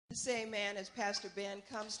Say amen as Pastor Ben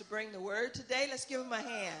comes to bring the word today. Let's give him a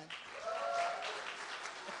hand.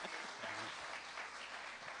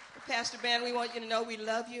 Pastor Ben, we want you to know we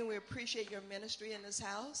love you and we appreciate your ministry in this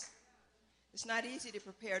house. It's not easy to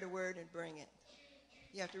prepare the word and bring it.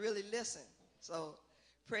 You have to really listen. So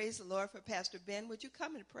praise the Lord for Pastor Ben. Would you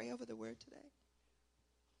come and pray over the word today?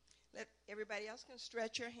 Let everybody else can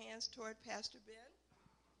stretch your hands toward Pastor Ben.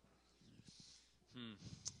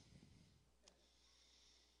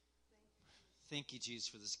 Thank you, Jesus,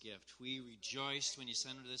 for this gift. We rejoiced when you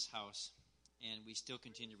sent him to this house, and we still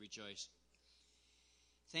continue to rejoice.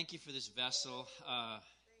 Thank you for this vessel.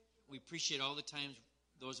 We appreciate all the times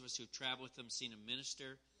those of us who have traveled with him, seen him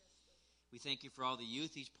minister. We thank you for all the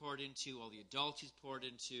youth he's poured into, all the adults he's poured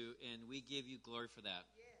into, and we give you glory for that.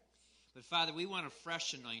 But, Father, we want a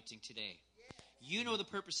fresh anointing today. You know the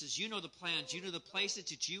purposes, you know the plans, you know the places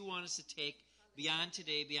that you want us to take beyond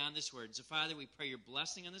today, beyond this word. So, Father, we pray your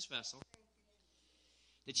blessing on this vessel,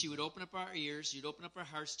 that you would open up our ears, you'd open up our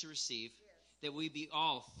hearts to receive, that we be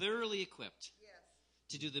all thoroughly equipped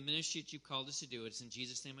to do the ministry that you've called us to do. It's in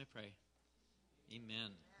Jesus' name I pray.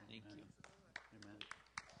 Amen. Thank you. Amen.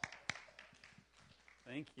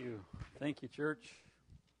 Thank you. Thank you, church.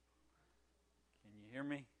 Can you hear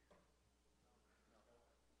me?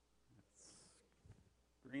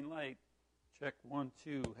 It's green light. Check 1,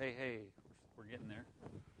 2. Hey. We're getting there.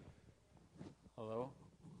 Hello?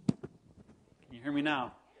 Can you hear me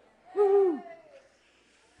now? Woo!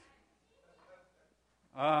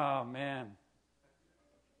 Oh, man.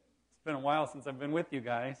 It's been a while since I've been with you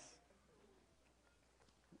guys.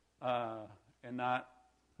 I'm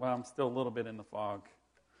still a little bit in the fog.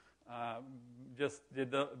 Just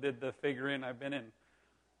did the figure in. I've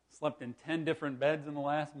slept in 10 different beds in the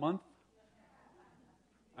last month.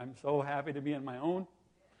 I'm so happy to be in my own.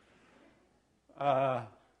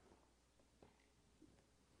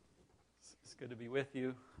 It's good to be with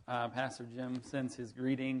you. Pastor Jim sends his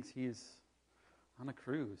greetings. He's on a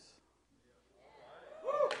cruise.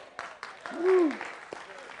 Woo!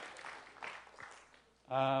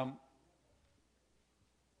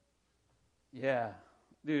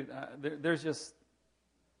 Dude, there's just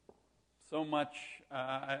so much.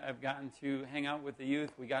 I've gotten to hang out with the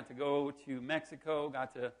youth. We got to go to Mexico,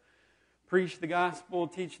 got to preach the gospel,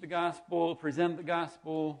 teach the gospel, present the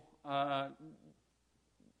gospel,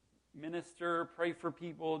 minister, pray for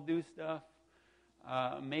people, do stuff.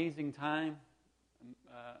 Amazing time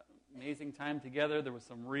together. There was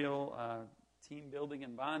some real team building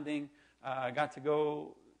and bonding. I got to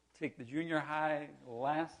go take the junior high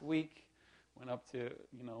last week. Went up to,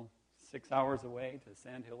 6 hours away to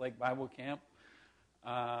Sand Hill Lake Bible Camp.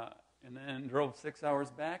 And then drove 6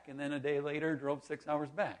 hours back. And then a day later, drove 6 hours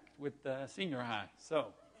back with senior high.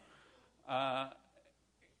 So,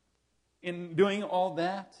 in doing all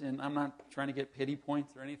that, and I'm not trying to get pity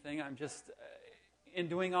points or anything, I'm just, in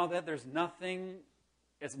doing all that, there's nothing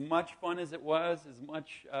as much fun as it was, as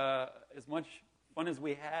much fun as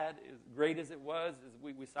we had, as great as it was, as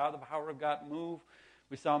we saw the power of God move.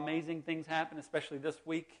 We saw amazing things happen, especially this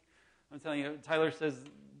week. I'm telling you, Tyler says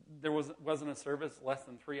there wasn't a service less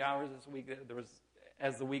than 3 hours this week. There was,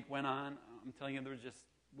 as the week went on, I'm telling you,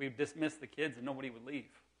 we dismissed the kids and nobody would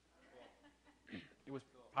leave. It was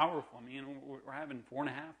powerful. I mean, we're having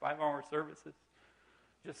 4.5, 5 hour services,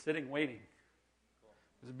 just sitting waiting.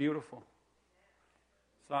 It was beautiful.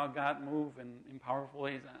 Saw God move in powerful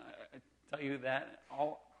ways. I tell you that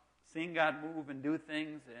seeing God move and do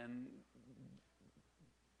things, and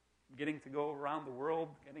getting to go around the world,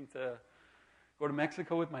 getting to go to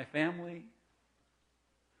Mexico with my family,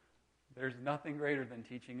 there's nothing greater than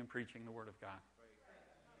teaching and preaching the Word of God.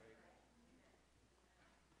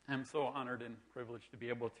 I'm so honored and privileged to be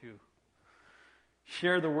able to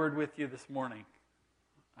share the Word with you this morning.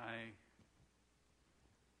 I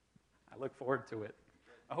look forward to it.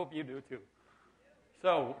 I hope you do too.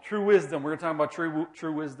 So, true wisdom. We're going to talk about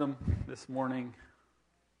true wisdom this morning.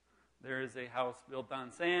 There is a house built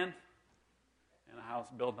on sand and a house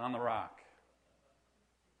built on the rock.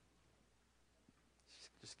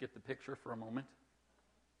 Just get the picture for a moment.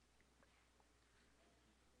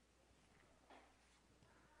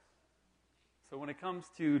 So when it comes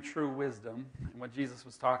to true wisdom, and what Jesus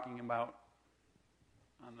was talking about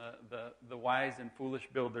on the wise and foolish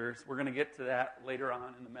builders, we're going to get to that later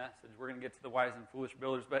on in the message. We're going to get to the wise and foolish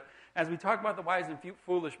builders. But as we talk about the wise and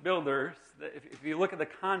foolish builders, if you look at the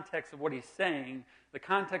context of what he's saying, the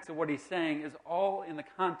context of what he's saying is all in the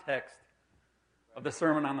context of the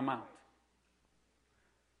Sermon on the Mount.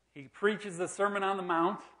 He preaches the Sermon on the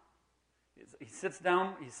Mount. He sits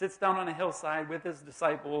down on a hillside with his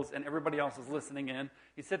disciples, and everybody else is listening in.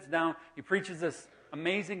 He sits down, he preaches this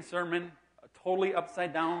amazing sermon, a totally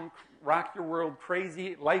upside down, rock your world,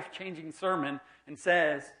 crazy, life-changing sermon, and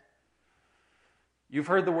says, you've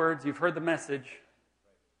heard the words, you've heard the message,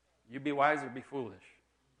 you be wise or be foolish.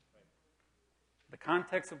 The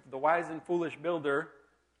context of the wise and foolish builder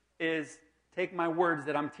is, take my words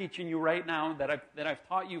that I'm teaching you right now, that I've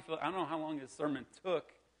taught you for, I don't know how long this sermon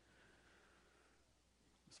took.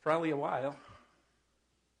 It's probably a while.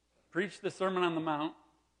 Preached the Sermon on the Mount,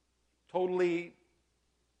 totally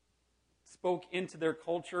spoke into their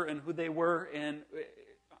culture and who they were, and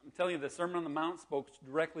I'm telling you, the Sermon on the Mount spoke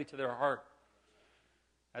directly to their heart.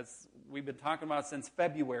 As we've been talking about since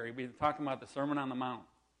February, we've been talking about the Sermon on the Mount.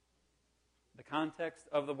 The context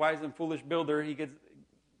of the wise and foolish builder,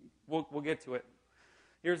 we'll get to it.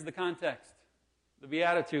 Here's the context. The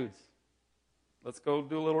Beatitudes. Let's go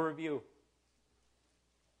do a little review.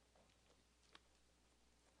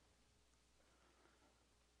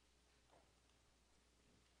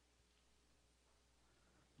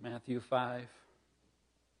 Matthew 5,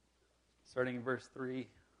 starting in verse 3.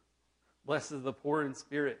 Blessed is the poor in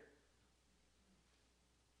spirit.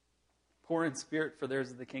 Poor in spirit, for theirs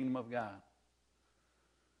is the kingdom of God.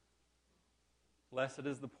 Blessed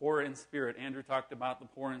is the poor in spirit. Andrew talked about the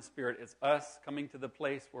poor in spirit. It's us coming to the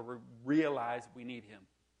place where we realize we need Him.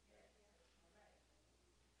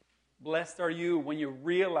 Blessed are you when you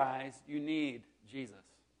realize you need Jesus.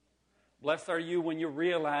 Blessed are you when you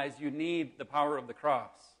realize you need the power of the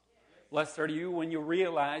cross. Blessed are you when you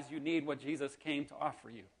realize you need what Jesus came to offer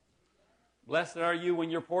you. Blessed are you when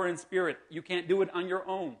you're poor in spirit. You can't do it on your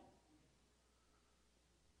own.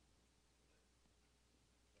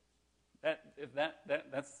 That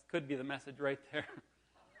could be the message right there.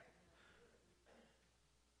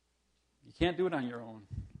 You can't do it on your own.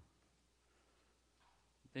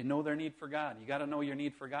 They know their need for God. You got to know your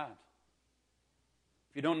need for God.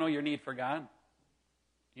 If you don't know your need for God,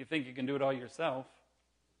 you think you can do it all yourself.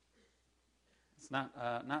 It's not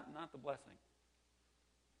the blessing.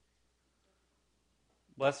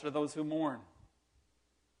 Blessed are those who mourn.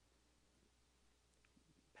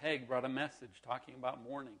 Peg brought a message talking about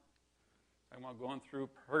mourning. Talking about going through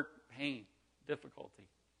hurt, pain, difficulty.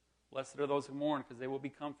 Blessed are those who mourn, because they will be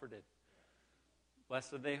comforted.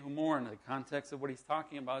 Blessed are they who mourn. The context of what he's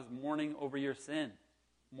talking about is mourning over your sin.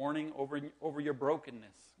 Mourning over your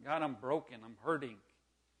brokenness. God, I'm broken. I'm hurting.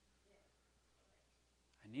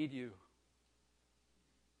 I need you.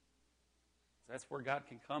 That's where God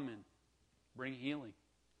can come and bring healing.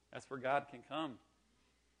 That's where God can come.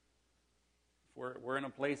 If we're in a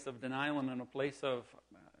place of denial and in a place of,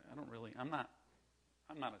 I'm not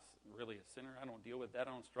really a sinner. I don't deal with that.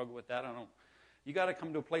 I don't struggle with that. You got to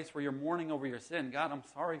come to a place where you're mourning over your sin. God, I'm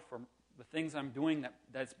sorry for the things I'm doing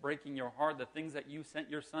that's breaking your heart, the things that you sent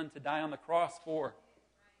your Son to die on the cross for.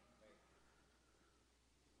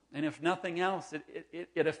 And if nothing else,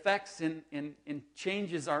 it affects and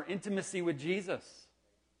changes our intimacy with Jesus,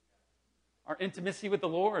 our intimacy with the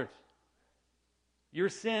Lord. Your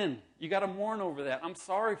sin, you got to mourn over that. I'm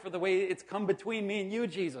sorry for the way it's come between me and you,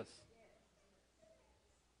 Jesus.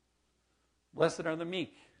 Blessed are the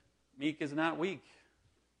meek. Meek is not weak.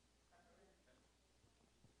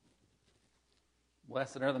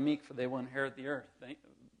 Blessed are the meek, for they will inherit the earth.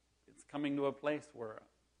 It's coming to a place where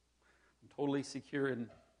I'm totally secure in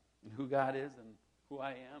who God is and who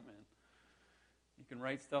I am. And you can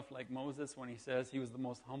write stuff like Moses when he says he was the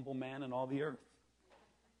most humble man in all the earth.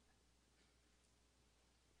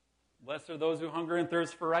 Blessed are those who hunger and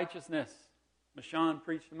thirst for righteousness. Mashawn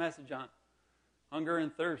preached a message on hunger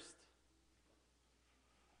and thirst.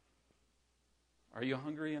 Are you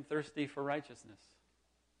hungry and thirsty for righteousness?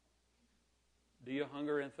 Do you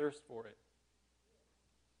hunger and thirst for it?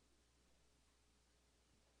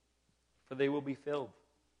 For they will be filled.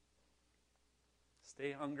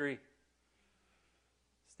 Stay hungry.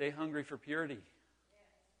 Stay hungry for purity.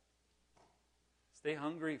 Stay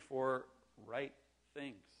hungry for right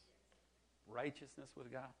things. Righteousness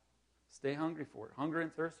with God. Stay hungry for it. Hunger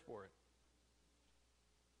and thirst for it.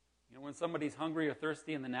 You know, when somebody's hungry or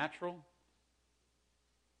thirsty in the natural,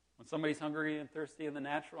 when somebody's hungry and thirsty in the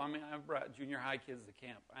natural, I've brought junior high kids to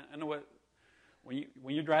camp. I know what, when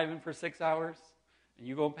you're driving for 6 hours and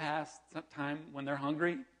you go past some time when they're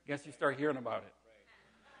hungry, guess you start hearing about it.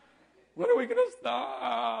 When are we going to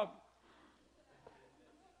stop?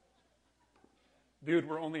 Dude,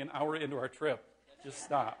 we're only an hour into our trip. Just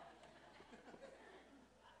stop.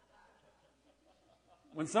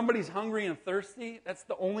 When somebody's hungry and thirsty, that's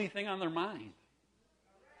the only thing on their mind.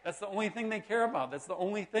 That's the only thing they care about. That's the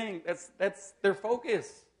only thing. That's their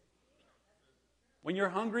focus. When you're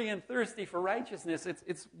hungry and thirsty for righteousness,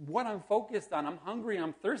 it's what I'm focused on. I'm hungry,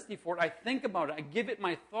 I'm thirsty for it. I think about it. I give it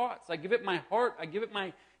my thoughts. I give it my heart. I give it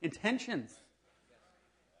my intentions.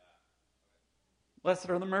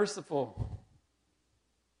 Blessed are the merciful,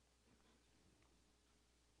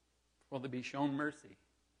 for they'll be shown mercy.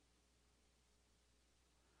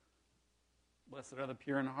 Blessed are the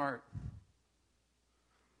pure in heart,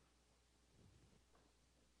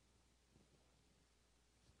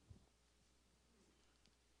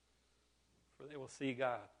 for they will see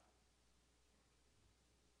God.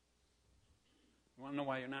 You want to know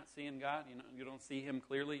why you're not seeing God? You don't see Him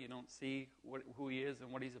clearly. You don't see who He is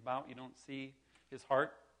and what He's about. You don't see His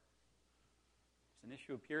heart. It's an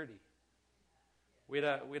issue of purity. We had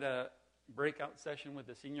a breakout session with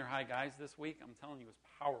the senior high guys this week. I'm telling you, it was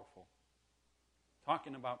powerful.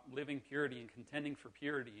 Talking about living purity and contending for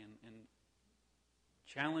purity and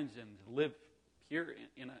challenging to live pure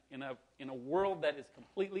in a world that is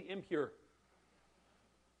completely impure.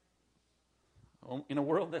 In a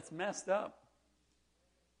world that's messed up.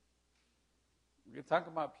 We're going to talk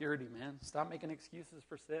about purity, man. Stop making excuses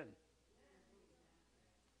for sin.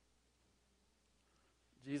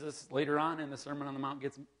 Jesus, later on in the Sermon on the Mount,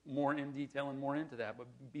 gets more in detail and more into that, but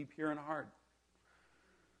be pure in heart.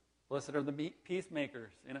 Blessed are the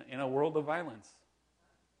peacemakers in a world of violence.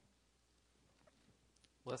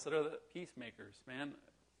 Blessed are the peacemakers, man.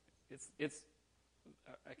 It's.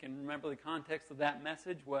 I can remember the context of that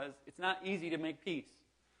message was, it's not easy to make peace.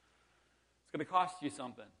 It's going to cost you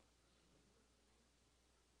something.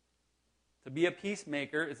 To be a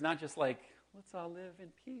peacemaker, it's not just like, let's all live in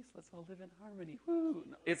peace, let's all live in harmony. Woo!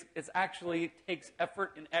 No, it's actually takes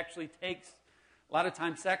effort and actually takes a lot of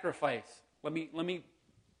times sacrifice. Let me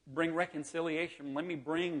bring reconciliation. Let me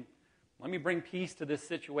bring peace to this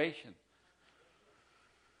situation.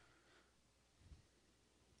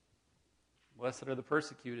 Blessed are the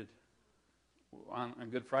persecuted. On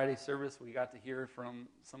Good Friday service, we got to hear from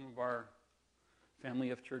some of our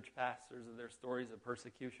family of church pastors of their stories of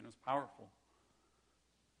persecution. It was powerful.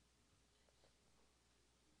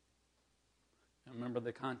 I remember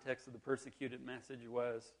the context of the persecuted message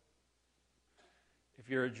was, if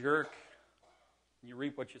you're a jerk and you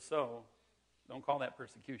reap what you sow, don't call that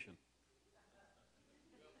persecution.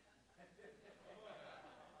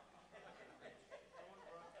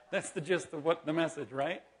 That's the gist of what the message,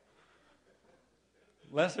 right?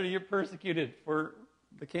 Blessed are you persecuted for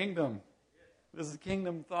the kingdom. This is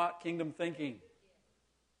kingdom thought, kingdom thinking.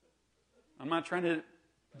 I'm not trying to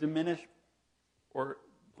diminish or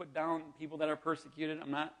put down people that are persecuted.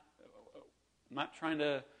 I'm not trying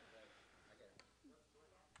to.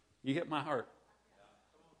 You get my heart.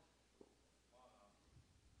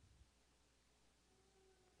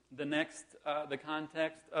 The next, the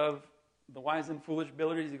context of the wise and foolish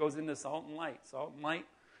abilities, he goes into salt and light. Salt and light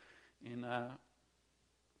in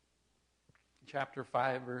chapter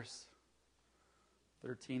 5, verse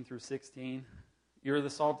 13 through 16. You're the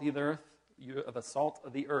salt of the earth. You are the salt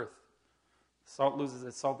of the earth. Salt loses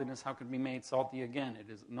its saltiness. How can it be made salty again? It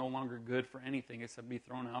is no longer good for anything except to be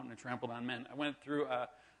thrown out and trampled on men. I went through,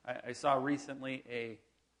 I saw recently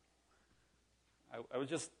I was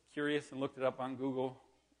just curious and looked it up on Google.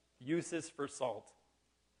 Uses for salt.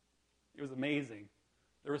 It was amazing.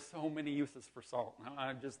 There were so many uses for salt. Now,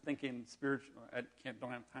 I'm just thinking spiritual.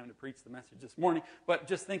 Don't have time to preach the message this morning, but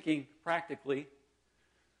just thinking practically.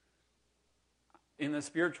 In the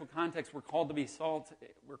spiritual context, we're called to be salt.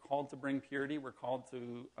 We're called to bring purity. We're called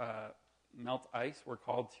to melt ice. We're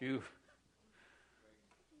called to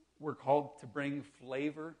bring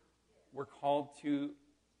flavor. We're called to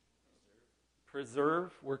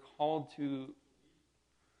preserve. We're called to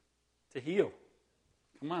heal.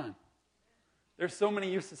 Come on. There's so many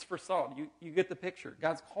uses for salt. You get the picture.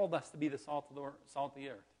 God's called us to be the salt of the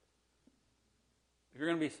earth. If you're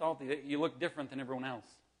going to be salty, you look different than everyone else.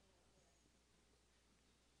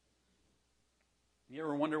 You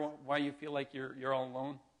ever wonder why you feel like you're all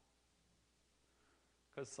alone?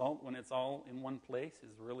 Because salt, when it's all in one place,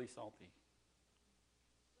 is really salty.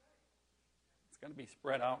 It's got to be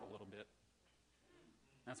spread out a little bit.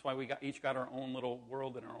 That's why we each got our own little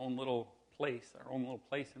world and our own little place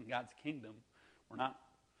in God's kingdom. We're not.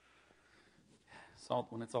 Salt,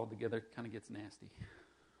 when it's all together, kind of gets nasty.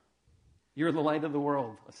 You're the light of the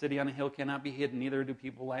world. A city on a hill cannot be hidden. Neither do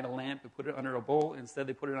people light a lamp and put it under a bowl. Instead,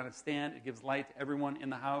 they put it on a stand. It gives light to everyone in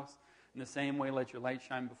the house. In the same way, let your light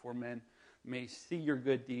shine before men. May see your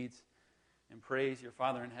good deeds and praise your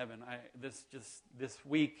Father in heaven. This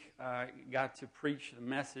week, got to preach the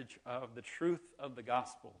message of the truth of the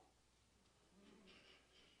gospel.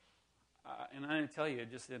 And I tell you,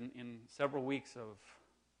 just in several weeks of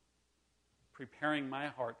preparing my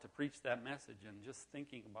heart to preach that message and just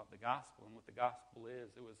thinking about the gospel and what the gospel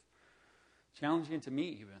is, it was challenging to me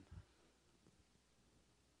even.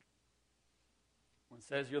 When it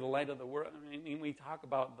says you're the light of the world, I mean, we talk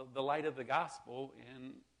about the light of the gospel,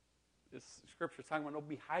 and this scripture is talking about don't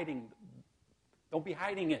be hiding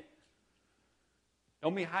it.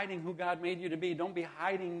 Don't be hiding who God made you to be. Don't be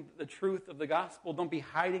hiding the truth of the gospel. Don't be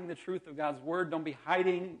hiding the truth of God's word. Don't hide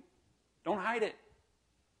it.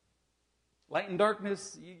 Light and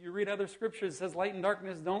darkness, you read other scriptures, it says light and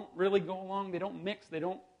darkness don't really go along. They don't mix. They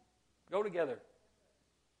don't go together.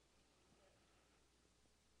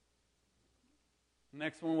 The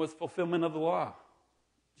next one was fulfillment of the law.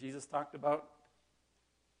 Jesus talked about,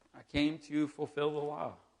 I came to fulfill the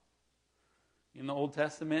law. In the Old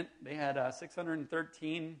Testament, they had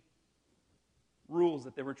 613 rules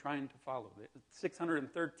that they were trying to follow.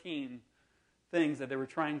 613 things that they were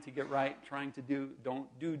trying to get right, trying to do. Don't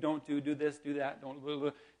do this, do that. Don't. Blah,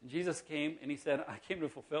 blah. And Jesus came and he said, I came to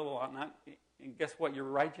fulfill the law. And guess what? Your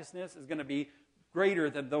righteousness is going to be greater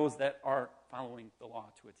than those that are following the law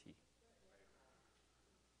to a T.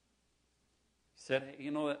 He said, hey,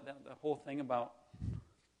 you know, the whole thing about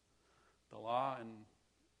the law, and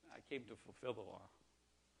I came to fulfill the law.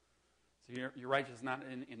 So your righteousness is not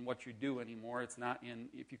in what you do anymore. It's not in,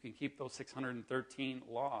 if you can keep those 613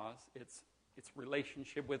 laws, it's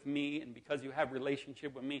relationship with me, and because you have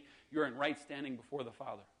relationship with me, you're in right standing before the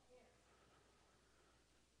Father.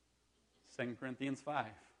 2 Corinthians 5.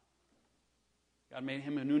 God made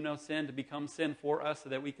him who knew no sin to become sin for us so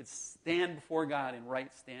that we could stand before God in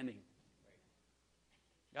right standing.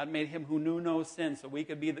 God made him who knew no sin so we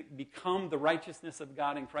could become the righteousness of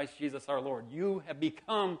God in Christ Jesus our Lord. You have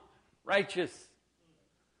become righteous.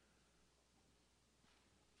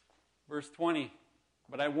 Verse 20.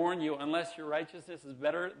 But I warn you, unless your righteousness is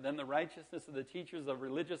better than the righteousness of the teachers of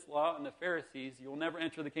religious law and the Pharisees, you will never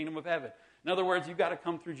enter the kingdom of heaven. In other words, you've got to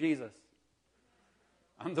come through Jesus.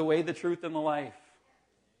 I'm the way, the truth, and the life.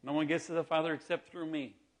 No one gets to the Father except through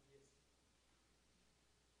me.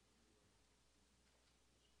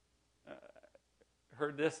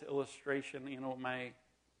 Heard this illustration. You know, my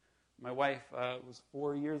wife was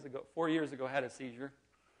 4 years ago had a seizure.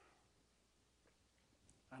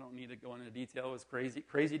 I don't need to go into detail. It was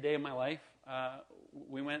crazy day of my life.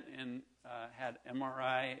 We went and had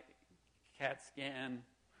MRI, CAT scan,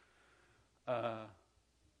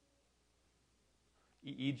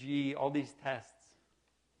 EEG, all these tests.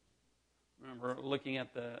 I remember looking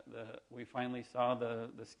at we finally saw the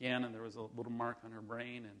scan, and there was a little mark on her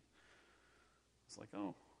brain, and it's like,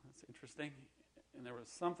 oh, that's interesting. And there was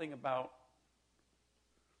something about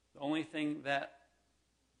the only thing that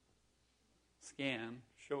scan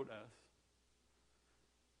showed us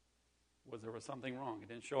was there was something wrong. It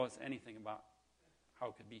didn't show us anything about how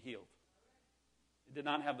it could be healed. It did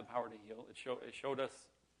not have the power to heal. It showed us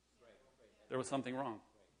there was something wrong.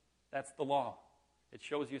 That's the law. It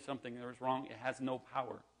shows you something that was wrong. It has no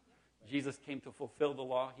power. Jesus came to fulfill the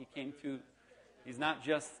law. He's not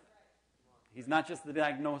just the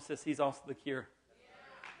diagnosis, he's also the cure.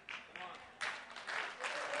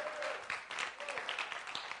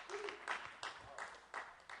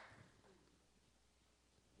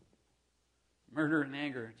 Murder and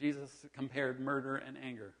anger. Jesus compared murder and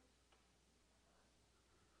anger.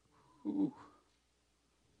 Ooh.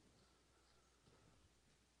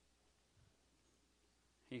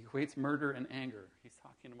 He equates murder and anger. He's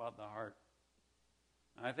talking about the heart.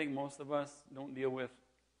 And I think most of us don't deal with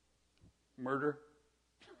murder.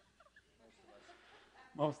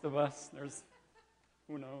 Most of us, there's,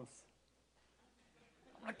 who knows?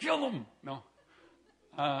 I'm going to kill them. No.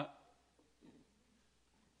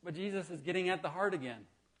 But Jesus is getting at the heart again.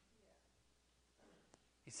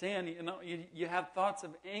 He's saying, you know, you have thoughts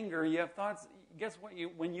of anger. You have thoughts, guess what?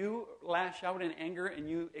 When you lash out in anger and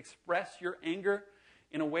you express your anger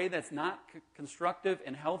in a way that's not constructive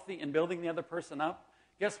and healthy and building the other person up,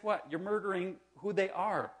 guess what? You're murdering who they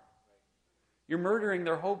are. You're murdering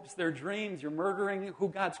their hopes, their dreams. You're murdering who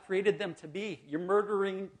God's created them to be. You're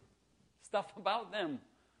murdering stuff about them.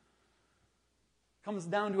 Comes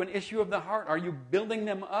down to an issue of the heart. Are you building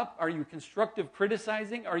them up? Are you constructive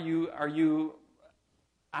criticizing? Are you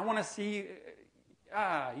I want to see,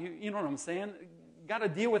 you know what I'm saying? Got to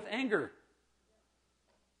deal with anger.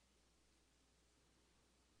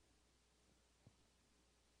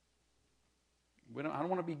 I don't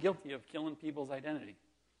want to be guilty of killing people's identity.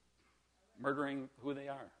 Murdering who they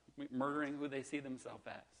are. Murdering who they see themselves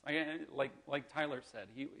as. Like Tyler said,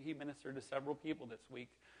 he ministered to several people this week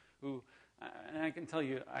who, and I can tell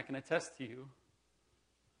you, I can attest to you,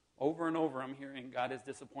 over and over I'm hearing God is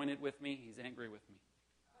disappointed with me, he's angry with me.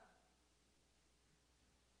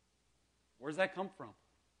 Where does that come from?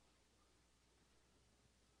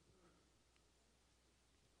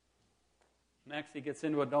 Next, he gets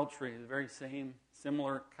into adultery, the very same,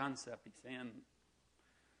 similar concept. He's saying,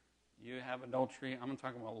 you have adultery. I'm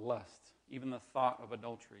talking about lust, even the thought of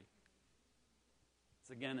adultery. It's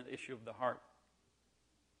again an issue of the heart.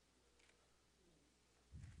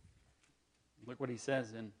 Look what he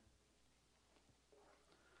says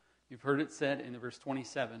you've heard it said in verse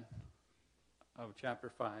 27 of chapter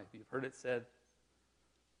 5. You've heard it said,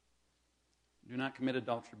 do not commit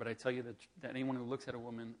adultery, but I tell you that anyone who looks at a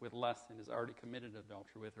woman with lust and has already committed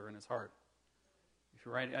adultery with her in his heart. If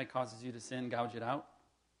your right eye causes you to sin, gouge it out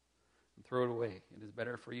and throw it away. It is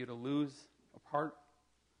better for you to lose a part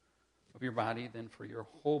of your body than for your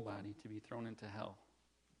whole body to be thrown into hell.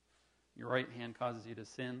 Your right hand causes you to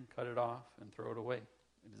sin, cut it off and throw it away.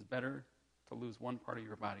 It is better to lose one part of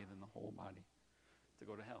your body than the whole body to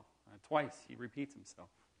go to hell. Twice he repeats himself.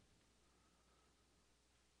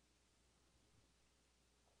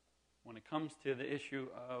 When it comes to the issue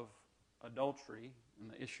of adultery and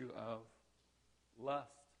the issue of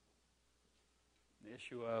lust, the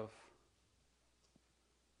issue of,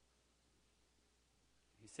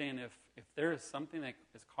 he's saying if there is something that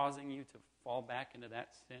is causing you to fall back into that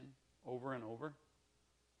sin over and over,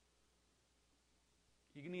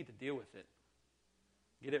 you need to deal with it.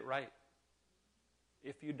 Get it right.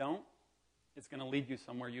 If you don't, it's going to lead you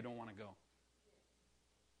somewhere you don't want to go.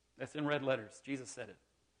 That's in red letters. Jesus said it.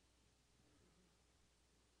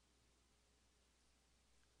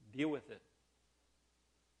 Deal with it.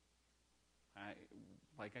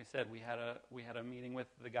 Like I said, we had a meeting with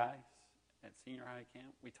the guys at senior high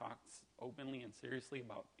camp. We talked openly and seriously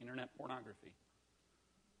about internet pornography.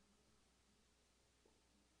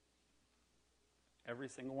 Every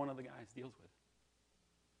single one of the guys deals with it.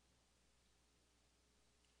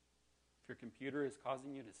 If your computer is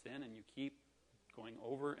causing you to sin and you keep going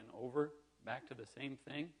over and over back to the same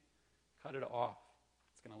thing, cut it off.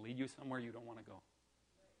 It's going to lead you somewhere you don't want to go.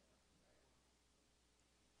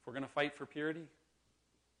 If we're going to fight for purity,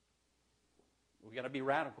 we got to be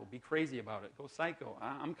radical, be crazy about it, go psycho.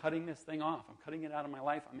 I'm cutting this thing off. I'm cutting it out of my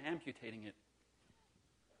life. I'm amputating it.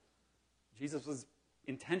 Jesus was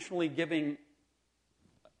intentionally giving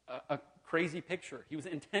a crazy picture. He was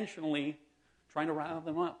intentionally trying to rile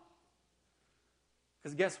them up.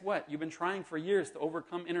 Because guess what? You've been trying for years to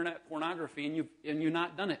overcome internet pornography and you've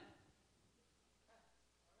not done it.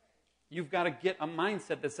 You've got to get a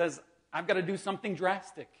mindset that says, I've got to do something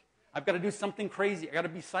drastic. I've got to do something crazy. I've got to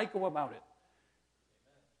be psycho about it.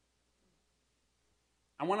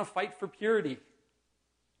 I want to fight for purity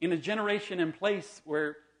in a generation and place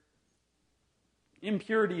where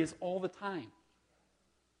impurity is all the time.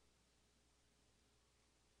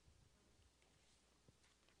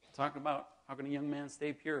 Talking about how can a young man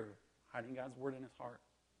stay pure? Hiding God's word in his heart.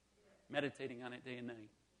 Meditating on it day and night.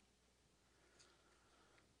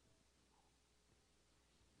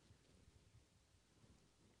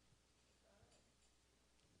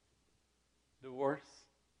 Divorce.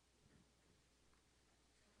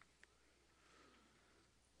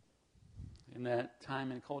 In that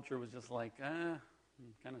time and culture was just like, I'm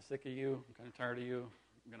kind of sick of you. I'm kind of tired of you.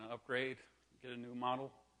 I'm going to upgrade, get a new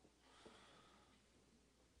model.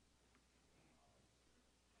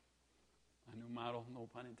 A new model, no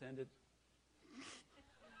pun intended.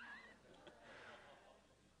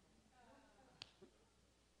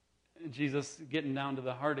 Jesus getting down to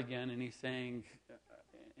the heart again, and he's saying,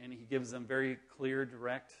 and he gives them very clear,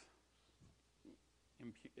 direct,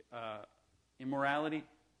 immorality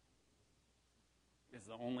is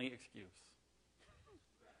the only excuse.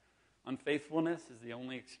 Unfaithfulness is the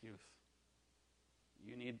only excuse.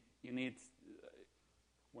 You need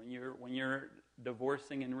when you're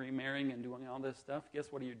divorcing and remarrying and doing all this stuff, guess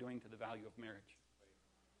what are you doing to the value of marriage?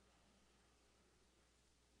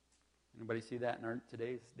 Anybody see that in our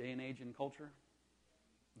today's day and age and culture?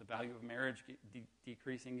 The value of marriage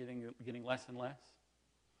decreasing, getting less and less.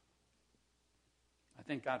 I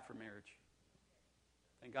thank God for marriage.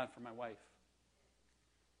 Thank God for my wife.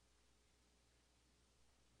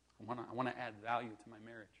 I want to add value to my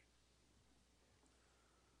marriage.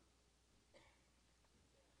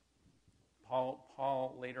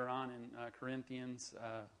 Paul later on in Corinthians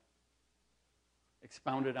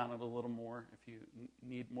expounded on it a little more. If you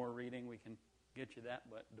need more reading, we can get you that.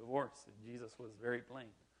 But divorce, Jesus was very plain.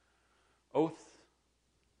 Oaths,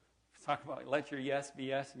 talk about let your yes be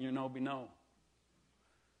yes and your no be no.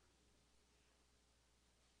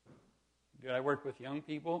 Do I work with young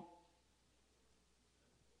people?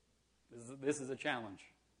 This is a challenge.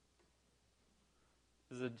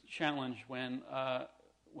 This is a challenge when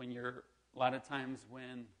you're a lot of times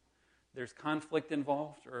when there's conflict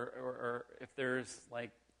involved, or if there's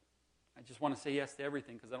like, I just want to say yes to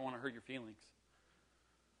everything because I don't want to hurt your feelings.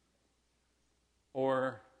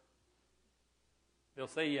 Or they'll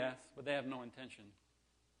say yes, but they have no intention.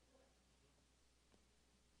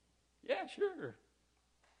 Yeah, sure.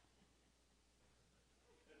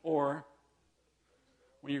 Or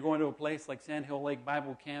when you're going to a place like Sand Hill Lake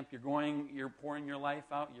Bible Camp, you're pouring your life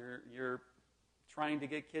out, you're trying to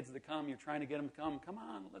get kids to come, you're trying to get them to come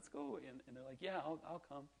on, let's go. And they're like, yeah, I'll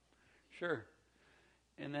come. Sure.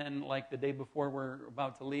 And then like the day before we're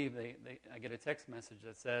about to leave, I get a text message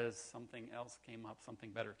that says something else came up, something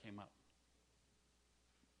better came up.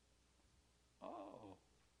 Oh,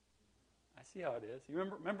 I see how it is. You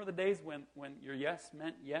remember the days when your yes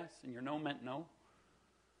meant yes and your no meant no?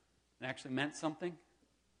 It actually meant something?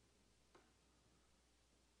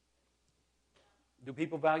 Do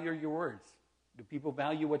people value your words? Do people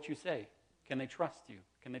value what you say? Can they trust you?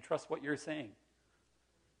 Can they trust what you're saying?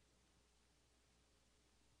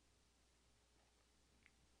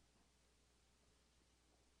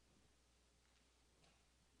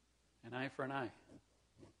 An eye for an eye.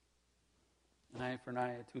 An eye for an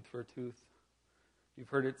eye, a tooth for a tooth. You've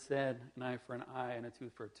heard it said, an eye for an eye and a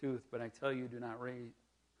tooth for a tooth. But I tell you, do not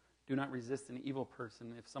resist an evil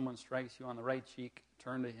person. If someone strikes you on the right cheek,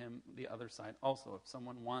 turn to him the other side also. If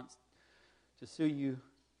someone wants to sue you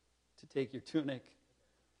to take your tunic,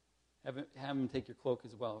 have him take your cloak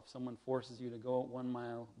as well. If someone forces you to go 1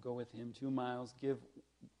 mile, go with him 2 miles. Give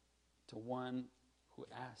to one who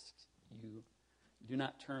asks you. Do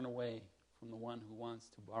not turn away from the one who wants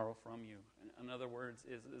to borrow from you. In other words,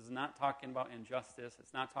 is not talking about injustice.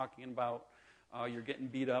 It's not talking about you're getting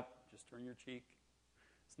beat up, just turn your cheek.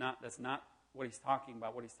 That's not what he's talking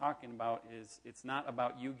about. What he's talking about is it's not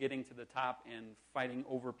about you getting to the top and fighting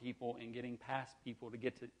over people and getting past people to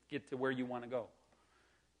get to where you want to go.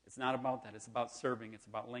 It's not about that. It's about serving. It's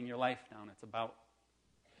about laying your life down. It's about,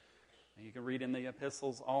 and you can read in the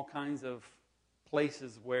epistles all kinds of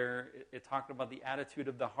places where it talked about the attitude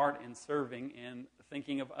of the heart in serving and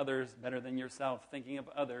thinking of others better than yourself, thinking of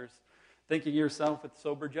others, thinking of yourself with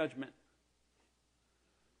sober judgment.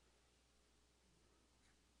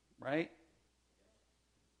 Right?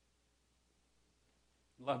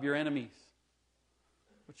 Love your enemies.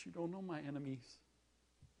 But you don't know my enemies.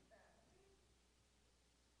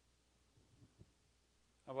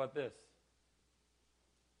 How about this?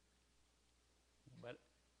 But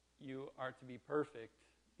you are to be perfect,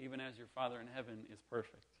 even as your Father in heaven is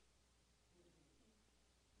perfect.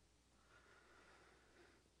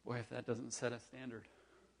 Boy, if that doesn't set a standard.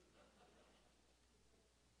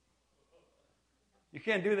 You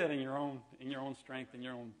can't do that in your own strength, in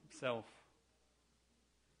your own self.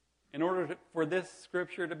 In order for this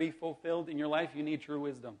scripture to be fulfilled in your life, you need true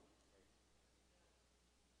wisdom.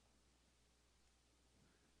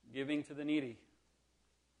 Giving to the needy.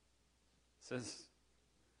 It says,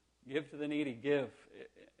 give to the needy, give.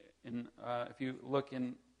 If you look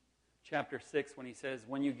in chapter 6, when he says,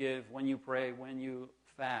 when you give, when you pray, when you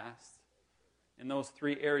fast, in those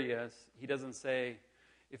 3 areas, he doesn't say,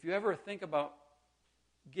 if you ever think about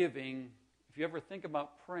giving, if you ever think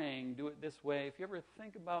about praying, do it this way. If you ever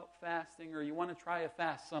think about fasting or you want to try a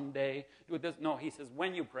fast someday, do it this. No, he says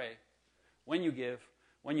when you pray, when you give,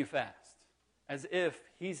 when you fast. As if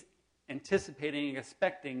he's anticipating and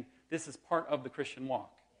expecting this is part of the Christian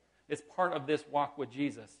walk. It's part of this walk with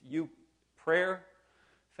Jesus. Prayer,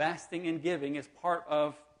 fasting, and giving is part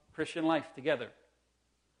of Christian life together.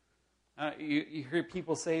 You hear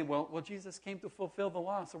people say, well, Jesus came to fulfill the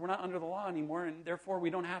law, so we're not under the law anymore, and therefore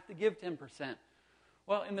we don't have to give 10%.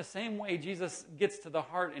 Well, in the same way, Jesus gets to the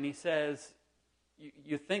heart and he says,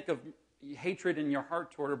 you think of hatred in your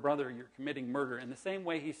heart toward a brother, you're committing murder. In the same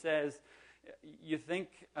way, he says, you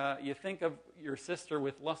think of your sister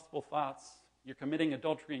with lustful thoughts, you're committing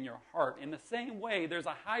adultery in your heart. In the same way, there's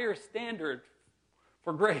a higher standard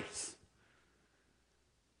for grace.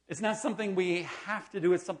 It's not something we have to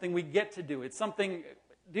do. It's something we get to do. It's something,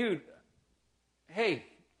 dude, hey,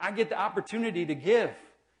 I get the opportunity to give.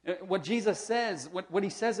 What Jesus says, what he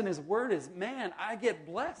says in his word is, man, I get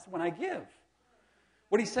blessed when I give.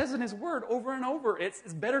 What he says in his word over and over, it's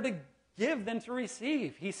better to give than to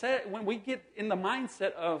receive. He said, when we get in the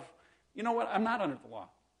mindset of, you know what, I'm not under the law.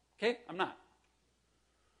 Okay, I'm not.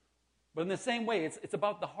 But in the same way, it's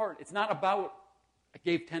about the heart. It's not about, I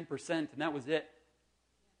gave 10% and that was it.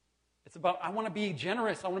 It's about, I want to be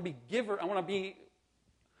generous. I want to be giver. I want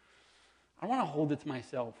to hold it to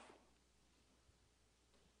myself.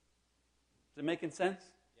 Is it making sense?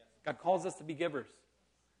 Yes. God calls us to be givers.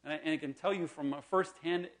 And I can tell you from a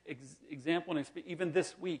first-hand example, and even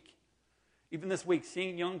this week, Even this week,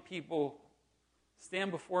 seeing young people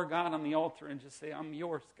stand before God on the altar and just say, I'm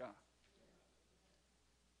yours, God.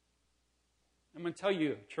 I'm going to tell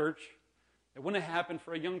you, church, it wouldn't have happened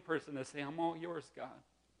for a young person to say, I'm all yours, God,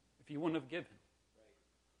 if you wouldn't have given.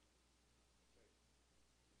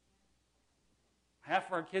 Half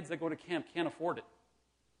of our kids that go to camp can't afford it.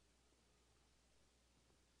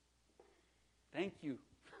 Thank you.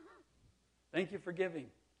 Thank you for giving.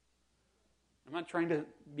 I'm not trying to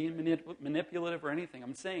be manipulative or anything.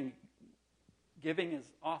 I'm saying giving is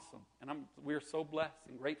awesome, and we're so blessed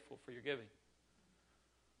and grateful for your giving.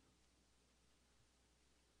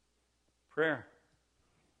 Prayer.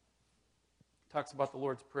 Talks about the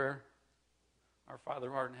Lord's Prayer. Our Father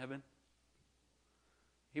who art in heaven.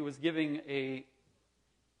 He was giving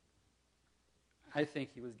I think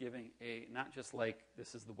he was giving not just like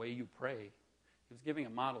this is the way you pray. He was giving a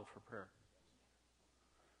model for prayer.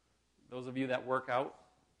 Those of you that work out,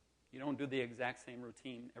 you don't do the exact same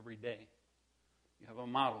routine every day. You have a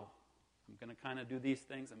model. I'm going to kind of do these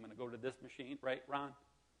things. I'm going to go to this machine. Right, Ron?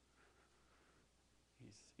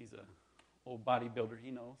 He's a old bodybuilder.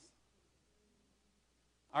 He knows.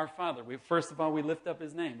 Our Father, first of all, we lift up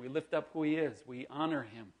his name. We lift up who he is. We honor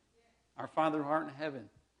him. Our Father who art in heaven,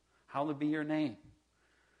 hallowed be your name.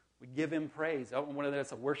 We give him praise. Whether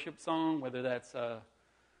that's a worship song, whether that's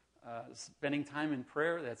spending time in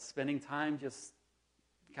prayer, that's spending time just,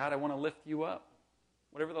 God, I want to lift you up.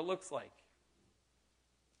 Whatever that looks like.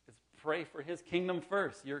 It's pray for his kingdom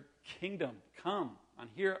first. Your kingdom come on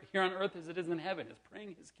here on earth as it is in heaven. It's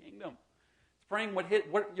praying his kingdom. It's praying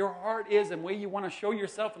what your heart is and way you want to show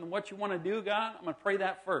yourself and what you want to do, God. I'm going to pray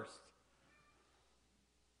that first.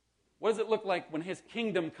 What does it look like when his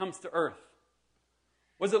kingdom comes to earth?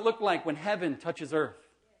 What does it look like when heaven touches earth?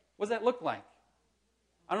 What does that look like?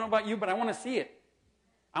 I don't know about you, but I want to see it.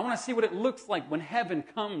 I want to see what it looks like when heaven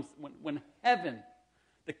comes, when heaven,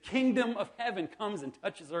 the kingdom of heaven comes and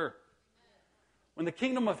touches earth. When the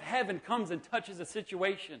kingdom of heaven comes and touches a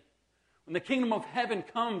situation. When the kingdom of heaven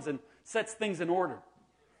comes and sets things in order.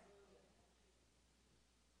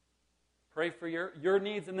 Pray for your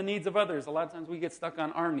needs and the needs of others. A lot of times we get stuck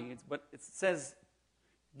on our needs, but it says,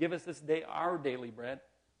 give us this day our daily bread.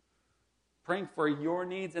 Praying for your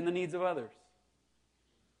needs and the needs of others.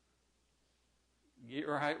 Get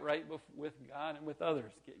right with God and with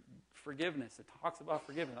others. Get forgiveness. It talks about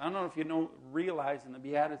forgiveness. I don't know if you realize in the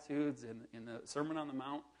Beatitudes and in the Sermon on the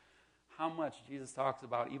Mount how much Jesus talks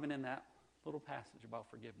about, even in that little passage, about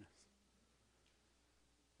forgiveness.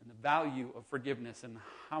 And the value of forgiveness and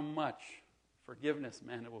how much forgiveness,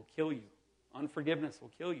 man, it will kill you. Unforgiveness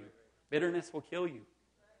will kill you. Bitterness will kill you.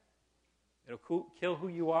 It'll kill who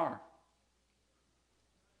you are.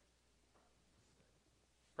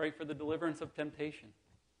 Pray for the deliverance of temptation.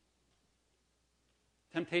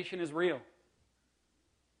 Temptation is real.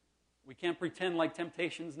 We can't pretend like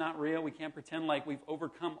temptation's not real. We can't pretend like we've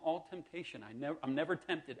overcome all temptation. I'm never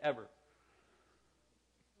tempted, ever.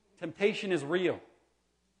 Temptation is real.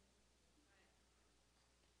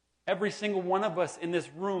 Every single one of us in this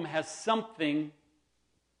room has something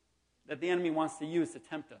that the enemy wants to use to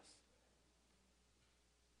tempt us.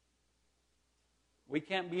 We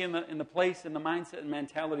can't be in the place, in the mindset and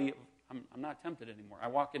mentality of, I'm not tempted anymore. I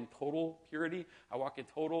walk in total purity. I walk in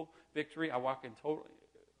total victory. I walk in total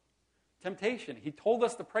temptation. He told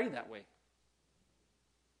us to pray that way.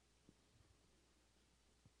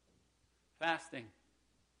 Fasting.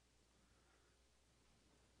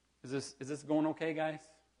 Is this going okay, guys?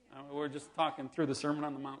 We're just talking through the Sermon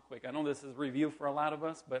on the Mount quick. I know this is review for a lot of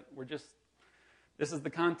us, but this is the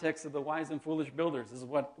context of the wise and foolish builders. This is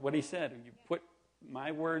what he said. You put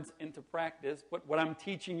my words into practice, put what I'm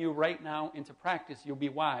teaching you right now into practice, you'll be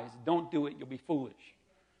wise. Don't do it, you'll be foolish.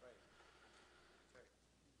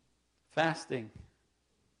 Fasting.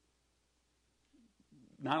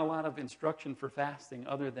 Not a lot of instruction for fasting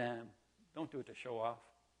other than don't do it to show off.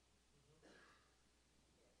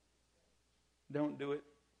 Don't do it.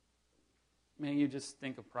 Man, you just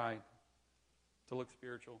think of pride to look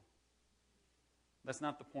spiritual. That's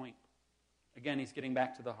not the point. Again, he's getting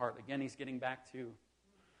back to the heart. Again, he's getting back to,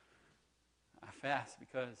 I fast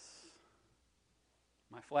because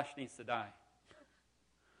my flesh needs to die.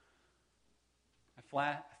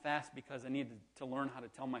 I fast because I need to learn how to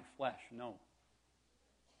tell my flesh no.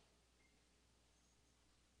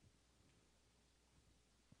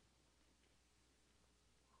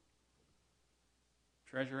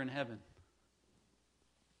 Treasure in heaven.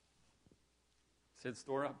 It said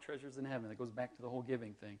store up treasures in heaven. That goes back to the whole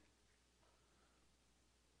giving thing.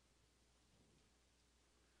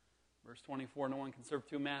 Verse 24, no one can serve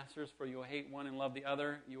two masters, for you will hate one and love the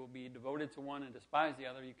other. You will be devoted to one and despise the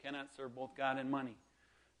other. You cannot serve both God and money.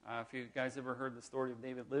 If you guys ever heard the story of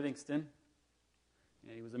David Livingstone,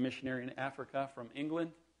 he was a missionary in Africa from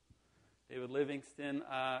England. David Livingstone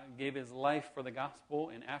gave his life for the gospel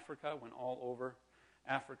in Africa, went all over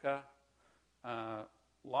Africa,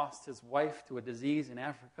 lost his wife to a disease in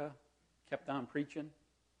Africa, kept on preaching,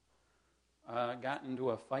 got into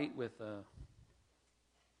a fight with a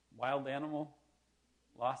wild animal,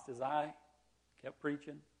 lost his eye, kept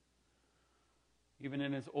preaching. Even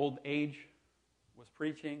in his old age, was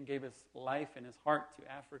preaching, gave his life and his heart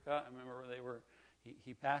to Africa. I remember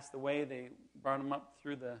he passed away. They brought him up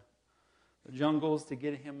through the jungles to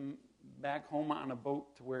get him back home on a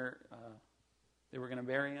boat to where they were going to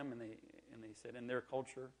bury him. And they said in their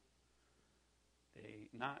culture, they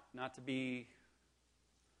not to be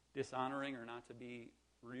dishonoring or not to be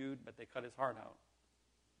rude, but they cut his heart out.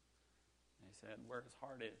 And they said, where his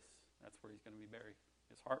heart is, that's where he's going to be buried.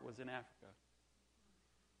 His heart was in Africa.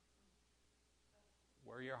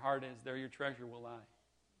 Where your heart is, there your treasure will lie.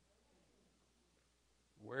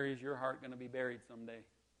 Where is your heart going to be buried someday?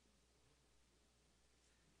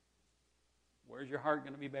 Where's your heart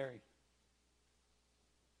going to be buried?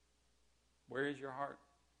 Where is your heart?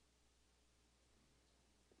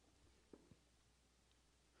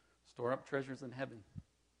 Store up treasures in heaven.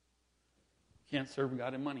 You can't serve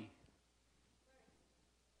God and money.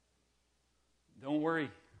 Don't worry.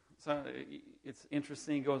 So it's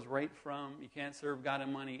interesting. He goes right from you can't serve God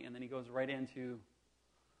and money, and then he goes right into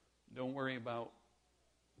don't worry about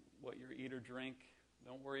what you eat or drink.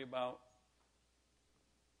 Don't worry about.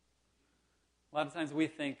 A lot of times we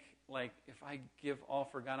think like if I give all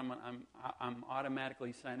for God, I'm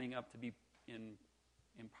automatically signing up to be in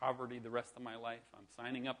poverty the rest of my life. I'm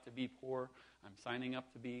signing up to be poor. I'm signing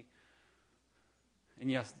up to be. And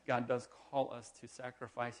yes, God does call us to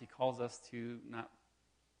sacrifice. He calls us to not.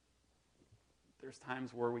 There's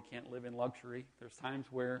times where we can't live in luxury. There's times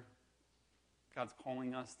where God's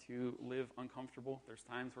calling us to live uncomfortable. There's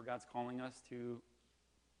times where God's calling us to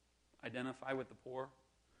identify with the poor.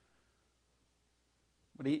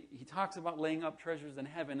 But he talks about laying up treasures in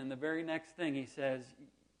heaven, and the very next thing he says,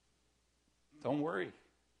 don't worry.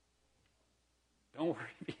 Don't worry,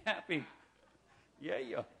 be happy.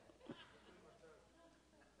 Yeah.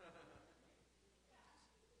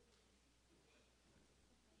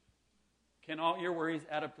 Can all your worries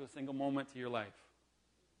add up to a single moment to your life?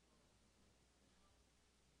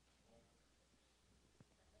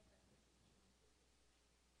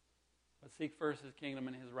 But seek first his kingdom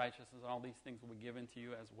and his righteousness, and all these things will be given to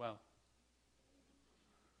you as well.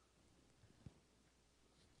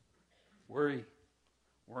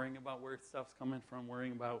 Worrying about where stuff's coming from,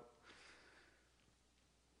 worrying about,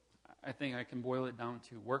 I think I can boil it down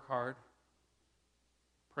to work hard,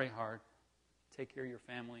 pray hard, take care of your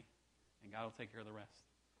family, and God will take care of the rest.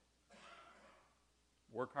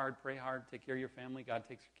 Work hard, pray hard, take care of your family. God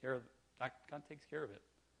takes care of it.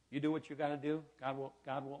 You do what you got to do. God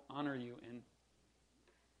will honor you. And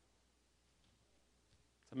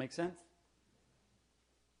does that make sense?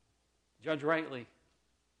 Judge rightly. It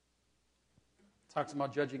talks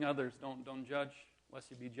about judging others. Don't judge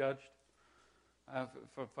lest you be judged.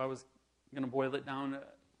 If I was going to boil it down,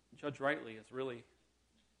 judge rightly is really.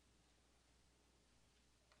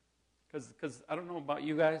 Because I don't know about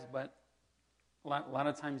you guys, but a lot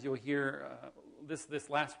of times you'll hear, this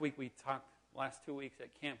last week last 2 weeks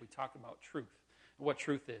at camp, we talked about truth, and what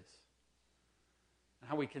truth is, and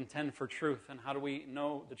how we contend for truth, and how do we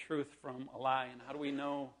know the truth from a lie, and how do we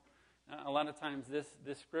know, a lot of times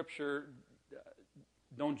this scripture,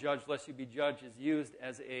 don't judge lest you be judged, is used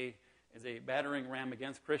as a battering ram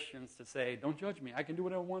against Christians to say, don't judge me, I can do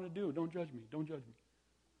what I want to do, don't judge me.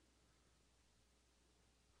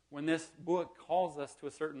 When this book calls us to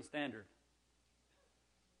a certain standard.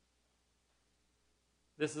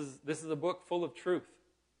 This is a book full of truth.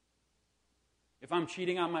 If I'm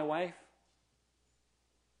cheating on my wife,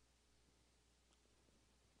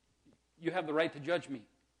 you have the right to judge me.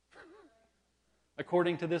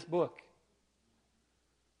 According to this book.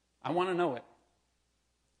 I want to know it.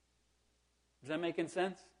 Is that making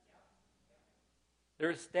sense?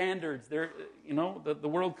 There's standards. The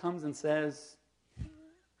world comes and says,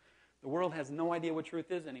 the world has no idea what truth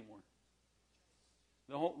is anymore.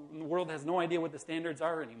 The world has no idea what the standards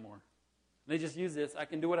are anymore. They just use this, I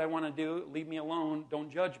can do what I want to do, leave me alone, don't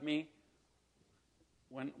judge me.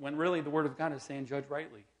 When really the Word of God is saying judge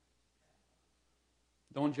rightly.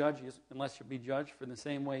 Don't judge unless you'll be judged. For the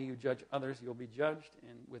same way you judge others, you'll be judged.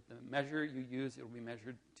 And with the measure you use, it will be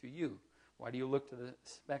measured to you. Why do you look to the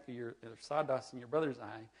speck of your sawdust in your brother's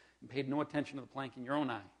eye and paid no attention to the plank in your own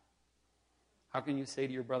eye? How can you say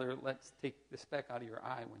to your brother, let's take the speck out of your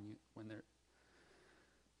eye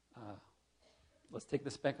let's take the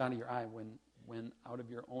speck out of your eye when out of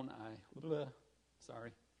your own eye.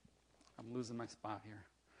 Sorry, I'm losing my spot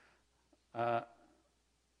here.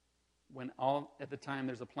 When all at the time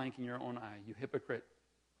there's a plank in your own eye, you hypocrite.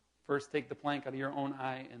 First take the plank out of your own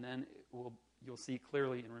eye, and then you'll see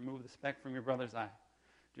clearly, and remove the speck from your brother's eye.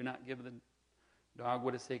 Do not give the dog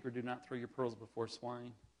what is sacred. Do not throw your pearls before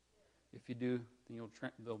swine. If you do, then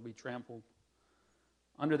they'll be trampled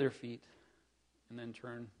under their feet, and then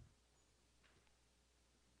turn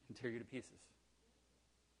and tear you to pieces.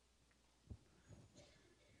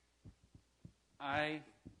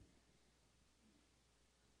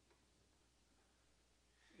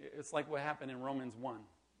 It's like what happened in Romans 1.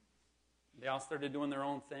 They all started doing their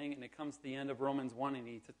own thing, and it comes to the end of Romans 1, and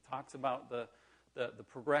he talks about the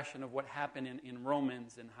progression of what happened in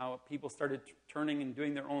Romans and how people started turning and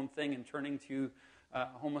doing their own thing and turning to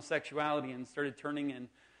homosexuality and started turning, and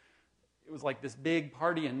it was like this big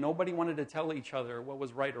party, and nobody wanted to tell each other what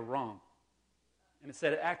was right or wrong. And it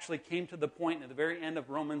said it actually came to the point at the very end of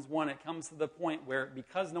Romans 1, it comes to the point where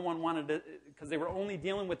because no one wanted to, because they were only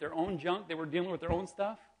dealing with their own junk, they were dealing with their own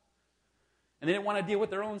stuff, and they didn't want to deal with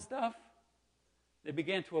their own stuff, they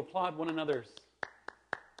began to applaud one another's.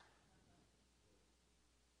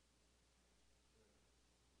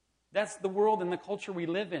 That's the world and the culture we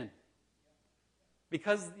live in.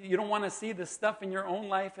 Because you don't want to see the stuff in your own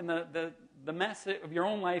life and the mess of your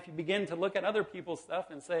own life, you begin to look at other people's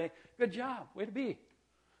stuff and say, good job, way to be.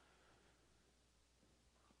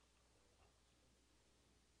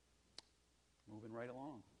 Moving right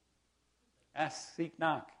along. Ask, seek,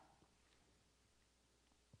 knock.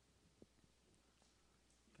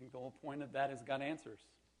 I think the whole point of that is God answers.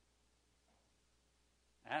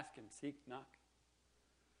 Ask and seek, knock.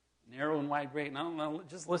 Narrow and wide gate. Now,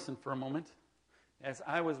 just listen for a moment. As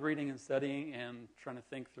I was reading and studying and trying to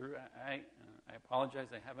think through, I apologize.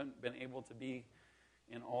 I haven't been able to be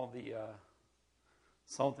in all the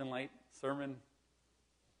Salt and Light sermons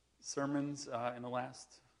in the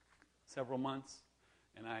last several months,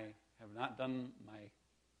 and I have not done my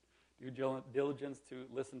due diligence to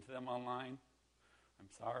listen to them online. I'm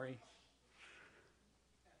sorry.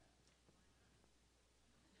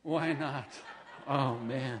 Why not? Oh,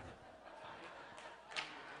 man.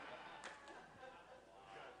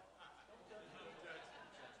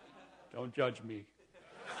 Don't judge me.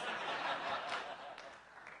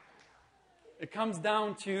 It comes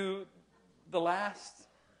down to the last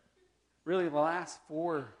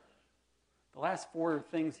four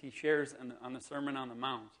things he shares on the Sermon on the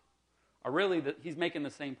Mount are really that he's making the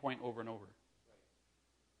same point over and over.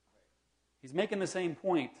 He's making the same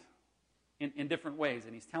point in different ways,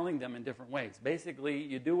 and he's telling them in different ways. Basically,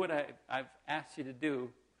 you do what I've asked you to do,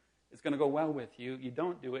 it's going to go well with you. You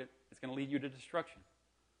don't do it, it's going to lead you to destruction.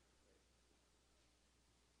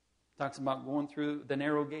 Talks about going through the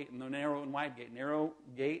narrow gate and the narrow and wide gate. Narrow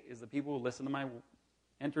gate is the people who listen to my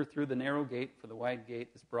enter through the narrow gate, for the wide gate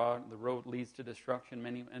is broad, the road leads to destruction,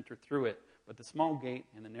 many enter through it. But the small gate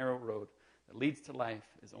and the narrow road that leads to life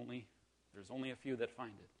there's only a few that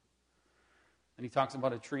find it. And he talks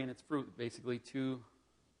about a tree and its fruit, basically two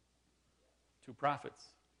prophets.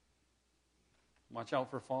 Watch out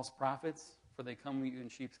for false prophets, for they come to you in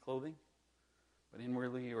sheep's clothing, but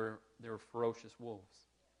inwardly they're ferocious wolves.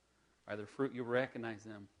 By their fruit you recognize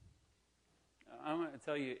them. I'm going to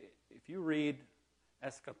tell you, if you read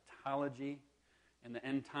eschatology and the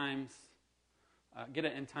end times, get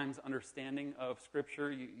an end times understanding of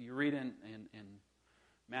Scripture, you read in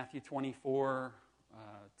Matthew 24,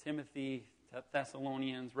 Timothy,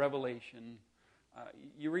 Thessalonians, Revelation,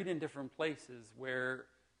 you read in different places where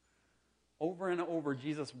over and over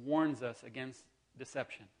Jesus warns us against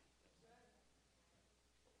deception.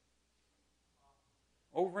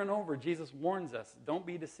 Over and over, Jesus warns us, don't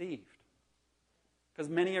be deceived. Because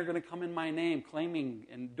many are going to come in my name, claiming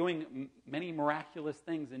and doing many miraculous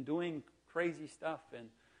things and doing crazy stuff.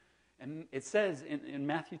 And it says in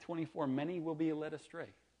Matthew 24, many will be led astray.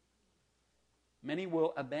 Many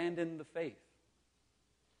will abandon the faith.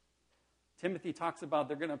 Timothy talks about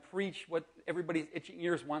they're going to preach what everybody's itching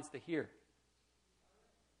ears wants to hear.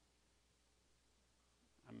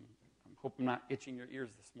 I hope I'm not itching your ears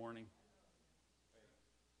this morning.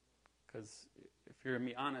 Because if you're going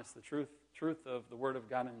to be honest, the truth of the Word of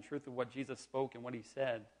God and the truth of what Jesus spoke and what He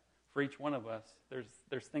said, for each one of us,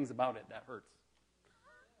 there's things about it that hurts.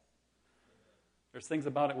 There's things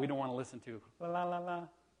about it we don't want to listen to. La, la, la, la.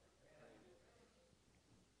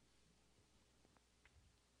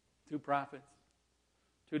 2 prophets,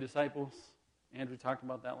 2 disciples. Andrew talked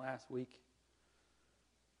about that last week.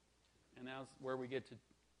 And that's where we get to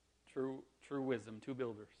true wisdom, 2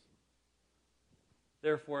 builders.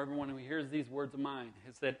 Therefore, everyone who hears these words of mine,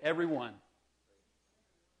 has said everyone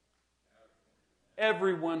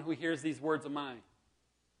who hears these words of mine.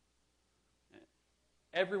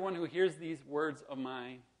 Everyone who hears these words of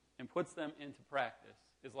mine and puts them into practice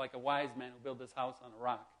is like a wise man who built his house on a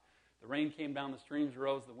rock. The rain came down, the streams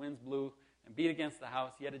rose, the winds blew and beat against the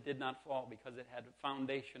house, yet it did not fall because it had a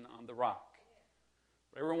foundation on the rock.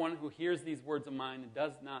 But everyone who hears these words of mine and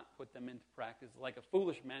does not put them into practice is like a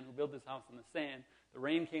foolish man who built his house on the sand. The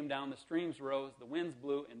rain came down, the streams rose, the winds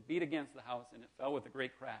blew and beat against the house, and it fell with a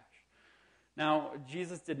great crash. Now,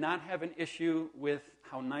 Jesus did not have an issue with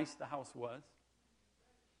how nice the house was.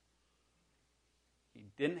 He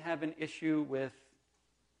didn't have an issue with,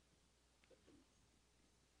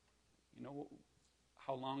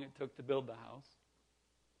 how long it took to build the house.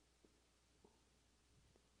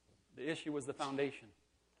 The issue was the foundation.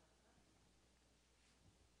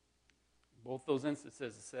 Both those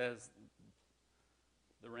instances, it says,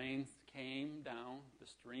 the rains came down, the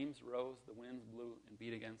streams rose, the winds blew and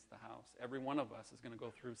beat against the house. Every one of us is going to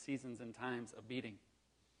go through seasons and times of beating.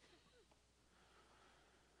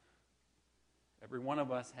 Every one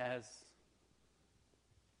of us has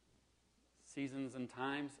seasons and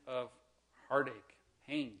times of heartache,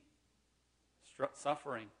 pain,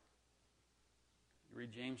 suffering. You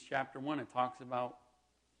read James chapter 1, it talks about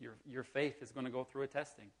your faith is going to go through a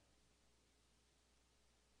testing.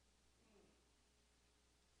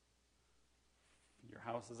 Your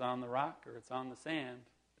house is on the rock or it's on the sand,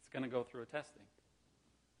 it's going to go through a testing.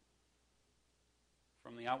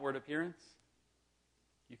 From the outward appearance,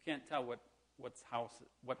 you can't tell what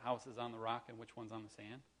house is on the rock and which one's on the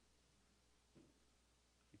sand.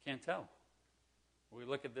 You can't tell. We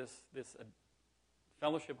look at this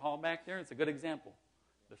fellowship hall back there. It's a good example.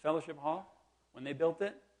 The fellowship hall, when they built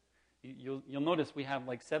it, you'll notice we have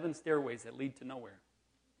like 7 stairways that lead to nowhere.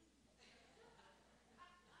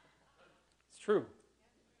 It's true.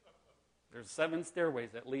 There's 7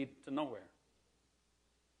 stairways that lead to nowhere.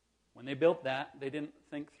 When they built that, they didn't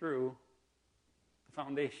think through the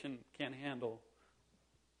foundation can't handle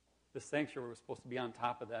the sanctuary was supposed to be on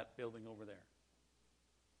top of that building over there.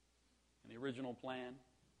 In the original plan,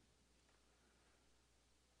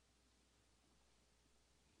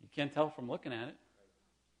 you can't tell from looking at it.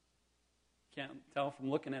 You can't tell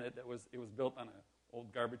from looking at it that it was built on an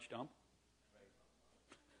old garbage dump.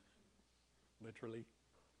 Literally.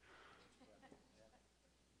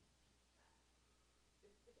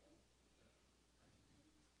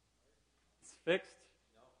 It's fixed?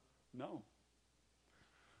 No.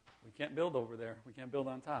 We can't build over there. We can't build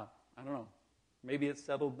on top. I don't know. Maybe it's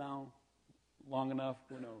settled down long enough.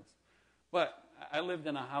 Who knows? But I lived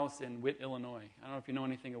in a house in Witt, Illinois. I don't know if you know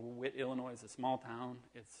anything of Witt, Illinois. It's a small town.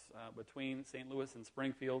 It's between St. Louis and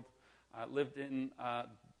Springfield. I lived in,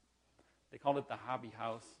 they called it the Hobby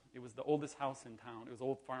House. It was the oldest house in town. It was an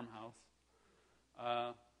old farmhouse.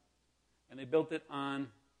 And they built it on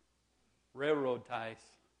railroad ties.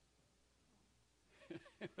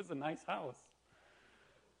 It was a nice house.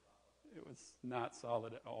 It was not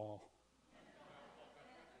solid at all.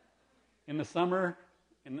 In the summer,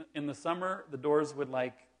 the doors would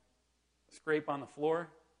scrape on the floor.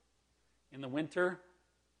 In the winter,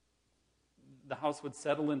 the house would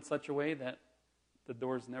settle in such a way that the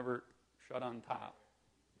doors never shut on top.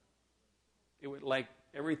 It would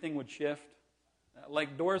everything would shift.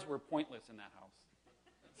 Doors were pointless in that house.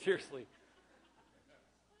 Seriously.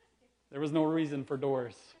 There was no reason for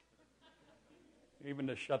doors. Even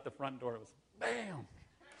to shut the front door, it was bam.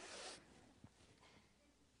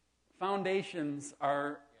 Foundations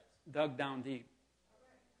are dug down deep.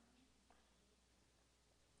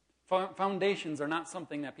 Foundations are not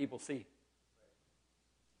something that people see.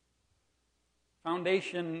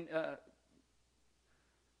 Foundation,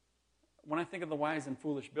 when I think of the wise and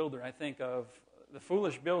foolish builder, I think of the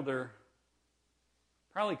foolish builder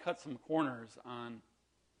probably cut some corners on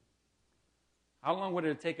how long would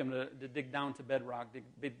it take him to dig down to bedrock,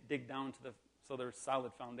 dig down so there's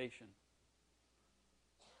solid foundation.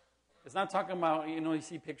 It's not talking about, you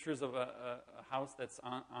see pictures of a house that's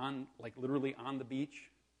on literally on the beach.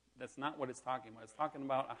 That's not what it's talking about. It's talking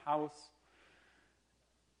about a house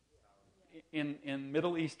in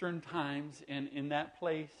Middle Eastern times, and in that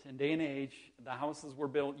place and day and age, the houses were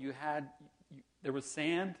built. There was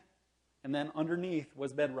sand, and then underneath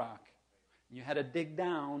was bedrock. You had to dig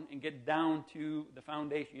down and get down to the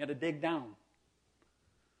foundation. You had to dig down.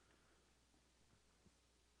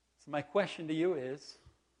 So my question to you is,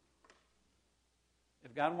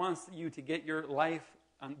 If God wants you to get your life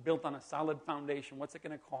built on a solid foundation, what's it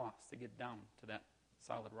going to cost to get down to that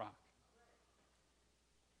solid rock?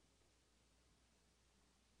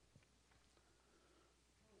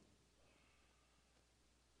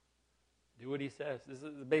 Do what he says. This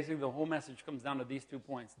is basically the whole message comes down to these 2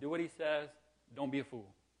 points. Do what he says. Don't be a fool.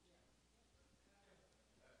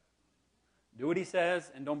 Do what he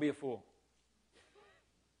says and don't be a fool.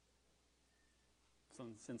 So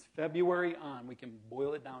since February on, we can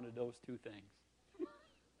boil it down to those 2 things.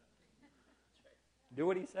 Do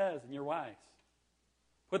what he says and you're wise.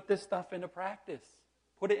 Put this stuff into practice.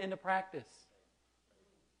 Put it into practice.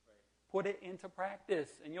 Put it into practice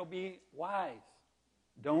and you'll be wise.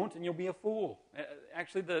 Don't and you'll be a fool.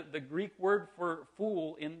 Actually, the Greek word for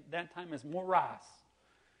fool in that time is moros.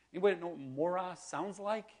 Anybody know what moros sounds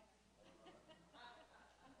like?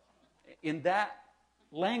 In that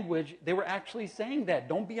language, they were actually saying that.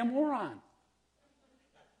 Don't be a moron.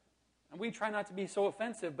 And we try not to be so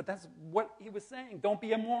offensive, but that's what he was saying. Don't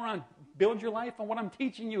be a moron. Build your life on what I'm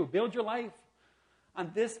teaching you. Build your life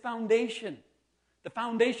on this foundation, the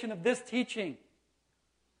foundation of this teaching.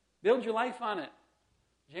 Build your life on it.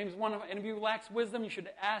 James 1, if any of you lacks wisdom, you should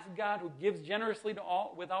ask God, who gives generously to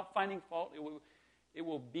all without finding fault. It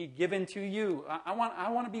will be given to you. I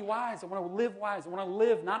want to be wise. I want to live wise. I want to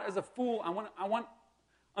live not as a fool. I want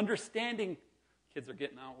understanding. Kids are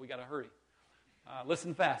getting out. We got to hurry.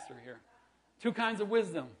 Listen faster here. 2 kinds of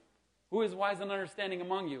wisdom. Who is wise and understanding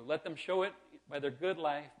among you? Let them show it by their good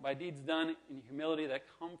life, by deeds done in humility that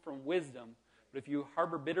come from wisdom. But if you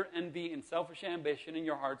harbor bitter envy and selfish ambition in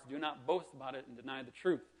your hearts, do not boast about it and deny the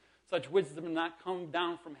truth. Such wisdom does not come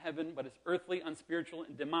down from heaven, but is earthly, unspiritual,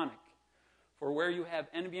 and demonic. For where you have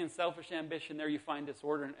envy and selfish ambition, there you find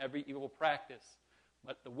disorder and every evil practice.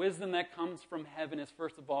 But the wisdom that comes from heaven is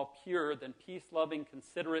first of all pure, then peace-loving,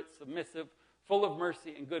 considerate, submissive, full of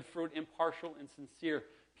mercy and good fruit, impartial and sincere.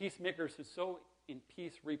 Peacemakers who sow in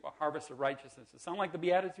peace reap a harvest of righteousness. Does it sound like the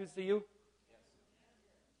Beatitudes to you?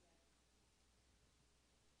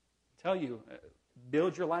 Tell you,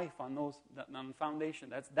 build your life on the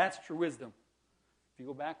foundation. That's true wisdom. If you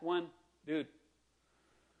go back one, dude,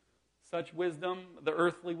 such wisdom, the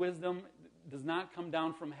earthly wisdom, does not come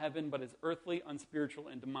down from heaven, but is earthly, unspiritual,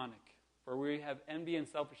 and demonic. For where you have envy and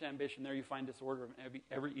selfish ambition, there you find disorder and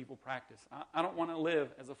every evil practice. I don't want to live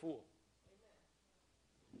as a fool.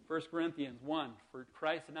 1 Corinthians 1, for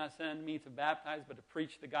Christ did not send me to baptize, but to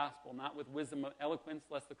preach the gospel, not with wisdom of eloquence,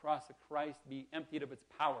 lest the cross of Christ be emptied of its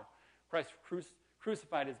power. Christ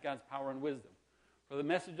crucified is God's power and wisdom. For the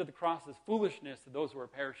message of the cross is foolishness to those who are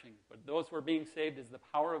perishing, but those who are being saved is the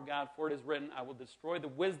power of God. For it is written, I will destroy the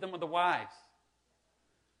wisdom of the wise.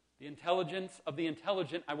 The intelligence of the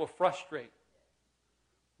intelligent I will frustrate.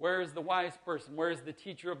 Where is the wise person? Where is the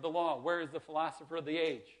teacher of the law? Where is the philosopher of the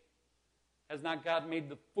age? Has not God made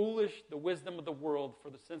the foolish the wisdom of the world?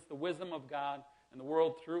 Since the wisdom of God and the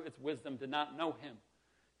world through its wisdom did not know him.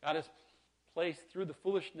 God has placed through the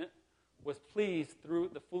foolishness, was pleased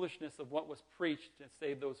through the foolishness of what was preached to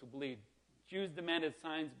save those who believe. Jews demanded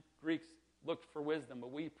signs, Greeks looked for wisdom,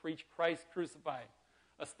 but we preach Christ crucified,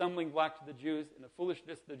 a stumbling block to the Jews and the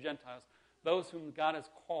foolishness to the Gentiles. Those whom God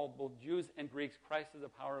has called, both Jews and Greeks, Christ is the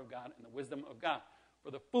power of God and the wisdom of God.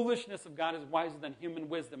 For the foolishness of God is wiser than human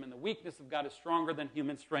wisdom, and the weakness of God is stronger than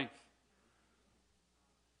human strength.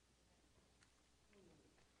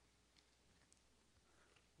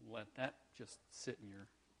 Let that just sit in your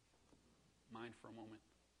mind for a moment.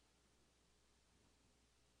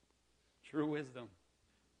 True wisdom.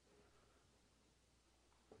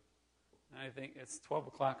 I think it's 12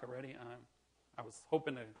 o'clock already. I was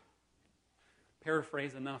hoping to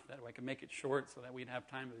paraphrase enough that I could make it short so that we'd have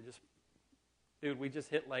time to just... Dude, we just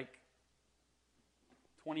hit like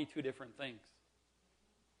 22 different things.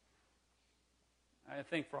 I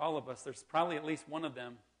think for all of us, there's probably at least one of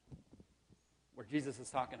them where Jesus is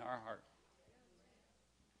talking to our heart.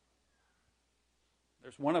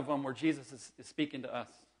 There's one of them where Jesus is speaking to us.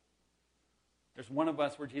 There's one of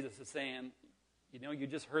us where Jesus is saying, you know, you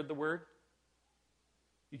just heard the word.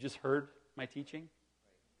 You just heard my teaching.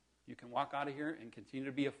 You can walk out of here and continue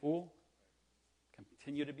to be a fool.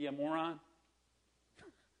 Continue to be a moron.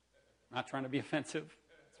 Not trying to be offensive.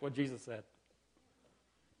 That's what Jesus said.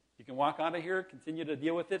 You can walk out of here, continue to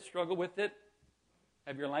deal with it, struggle with it,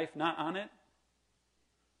 have your life not on it.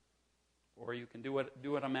 Or you can do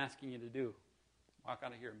what I'm asking you to do. Walk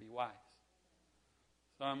out of here and be wise.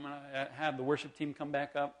 So I'm going to have the worship team come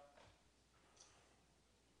back up.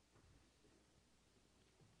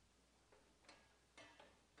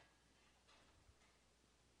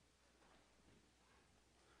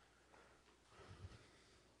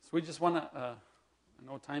 So we just want to,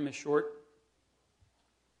 know time is short.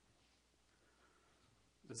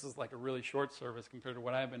 This is like a really short service compared to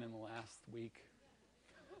what I've been in the last week.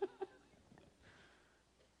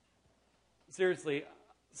 Seriously,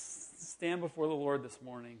 stand before the Lord this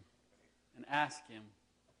morning and ask Him,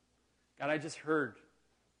 God, I just heard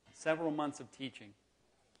several months of teaching.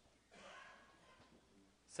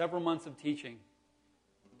 Several months of teaching.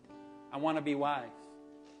 I want to be wise.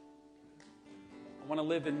 I want to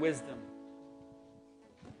live in wisdom.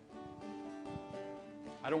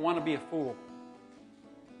 I don't want to be a fool.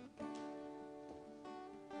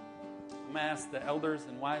 I'm going to ask the elders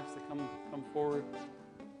and wives to come forward.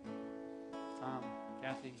 Tom,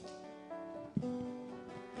 Kathy.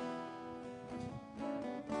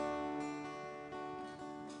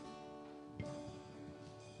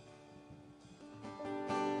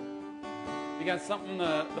 You got something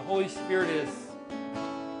the Holy Spirit is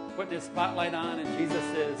putting His spotlight on, and Jesus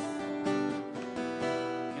is,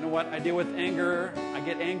 you know what, I deal with anger, I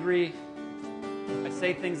get angry, I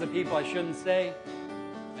say things to people I shouldn't say,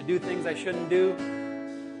 I do things I shouldn't do,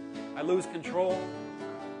 I lose control,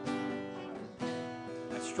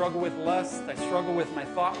 I struggle with lust, I struggle with my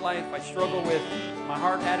thought life, I struggle with my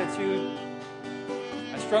heart attitude,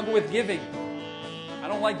 I struggle with giving. I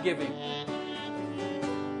don't like giving.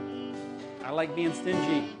 I like being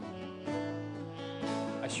stingy.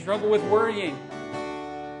 I struggle with worrying.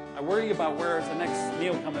 I worry about where's the next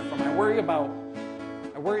meal coming from. I worry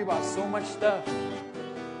about so much stuff.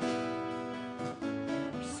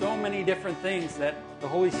 There's so many different things that the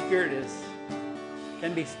Holy Spirit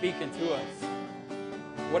can be speaking to us.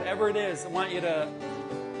 Whatever it is, the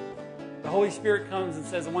Holy Spirit comes and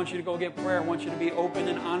says, I want you to go get prayer. I want you to be open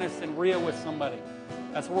and honest and real with somebody.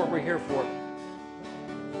 That's what we're here for.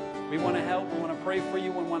 We want to help. We want to pray for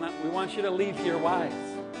you. We want you to leave here wise.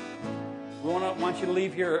 We want you to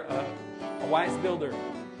leave here a wise builder.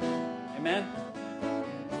 Amen?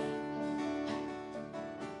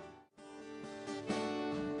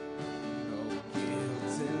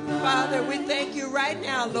 Father, we thank you right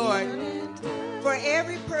now, Lord, for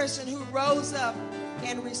every person who rose up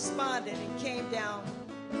and responded and came down.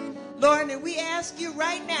 Lord, and we ask you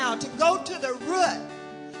right now to go to the root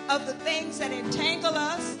of the things that entangle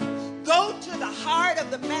us. Go to the heart of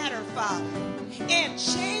the matter, Father, and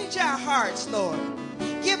change our hearts, Lord.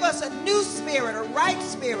 Give us a new spirit, a right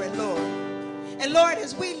spirit, Lord. And Lord,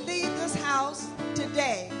 as we leave this house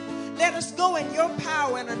today, let us go in your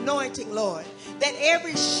power and anointing, Lord, that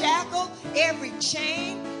every shackle, every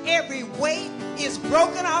chain, every weight is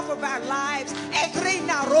broken off of our lives.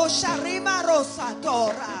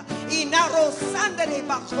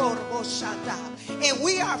 And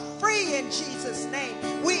we are free in Jesus' name.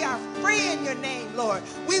 We are free in your name, Lord.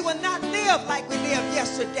 We will not live like we lived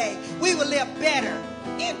yesterday. We will live better.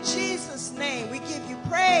 In Jesus' name, we give you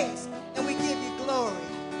praise and we give you glory.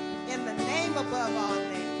 In the name above all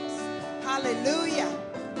names. Hallelujah.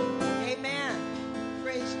 Amen.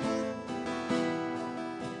 Praise you.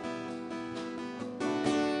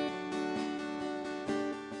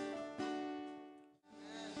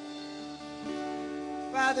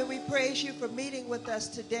 Father, we praise you for meeting with us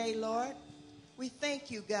today, Lord. We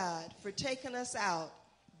thank you, God, for taking us out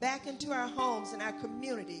back into our homes and our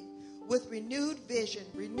community with renewed vision,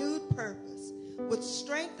 renewed purpose, with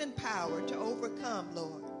strength and power to overcome,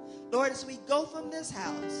 Lord. Lord, as we go from this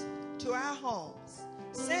house to our homes,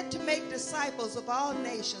 sent to make disciples of all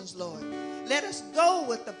nations, Lord, let us go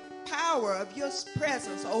with the power of your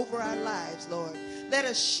presence over our lives, Lord. Let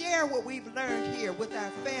us share what we've learned here with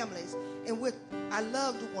our families and with our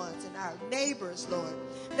loved ones and our neighbors, Lord.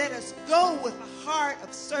 Let us go with a heart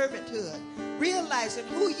of servanthood, realizing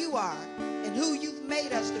who you are and who you've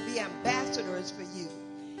made us to be ambassadors for you.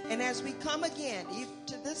 And as we come again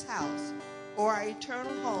to this house or our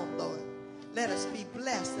eternal home, Lord, let us be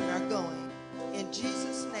blessed in our going. In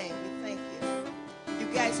Jesus' name, we thank you. You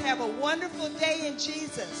guys have a wonderful day in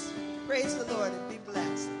Jesus. Praise the Lord and be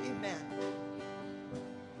blessed.